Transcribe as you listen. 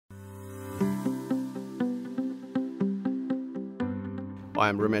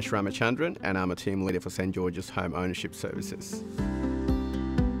I'm Ramesh and I'm a team leader for St George's Home Ownership Services.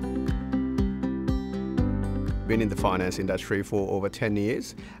 Been in the finance industry for over 10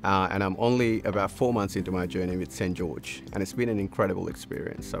 years and I'm only about 4 months into my journey with St George, and it's been an incredible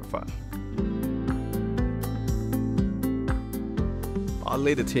experience so far. I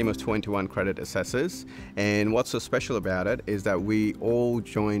lead a team of 21 credit assessors, and what's so special about it is that we all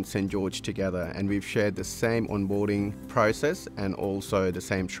joined St George together and we've shared the same onboarding process and also the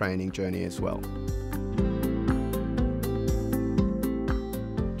same training journey as well.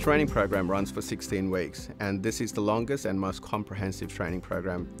 Training program runs for 16 weeks, and this is the longest and most comprehensive training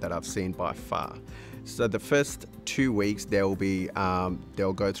program that I've seen by far. So the first 2 weeks they'll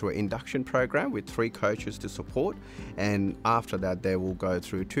go through an induction program with 3 coaches to support, and after that they will go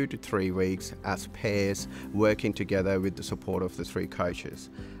through 2 to 3 weeks as pairs working together with the support of the 3 coaches.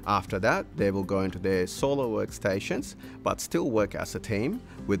 After that they will go into their solo workstations but still work as a team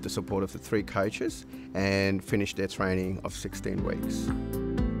with the support of the 3 coaches and finish their training of 16 weeks.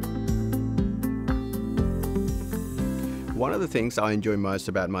 One of the things I enjoy most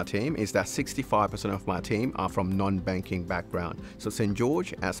about my team is that 65% of my team are from non-banking background. So St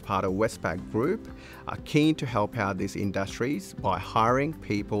George, as part of Westpac Group, are keen to help out these industries by hiring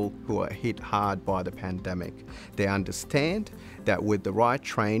people who are hit hard by the pandemic. They understand that with the right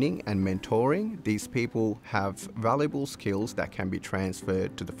training and mentoring, these people have valuable skills that can be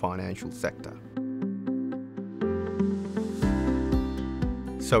transferred to the financial sector.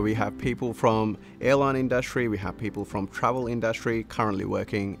 So we have people from airline industry, we have people from travel industry currently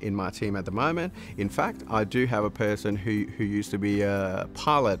working in my team at the moment. In fact, I do have a person who used to be a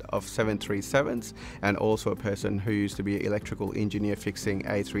pilot of 737s and also a person who used to be an electrical engineer fixing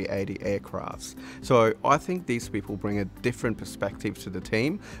A380 aircrafts. So I think these people bring a different perspective to the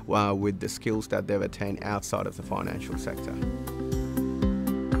team with the skills that they've attained outside of the financial sector.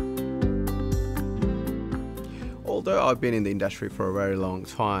 Although I've been in the industry for a very long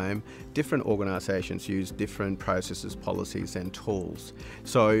time, different organisations use different processes, policies and tools.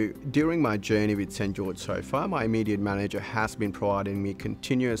 So during my journey with St George so far, my immediate manager has been providing me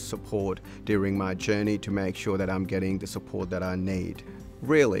continuous support during my journey to make sure that I'm getting the support that I need.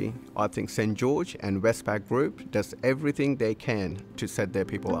 Really, I think St George and Westpac Group does everything they can to set their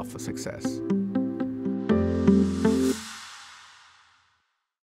people up for success.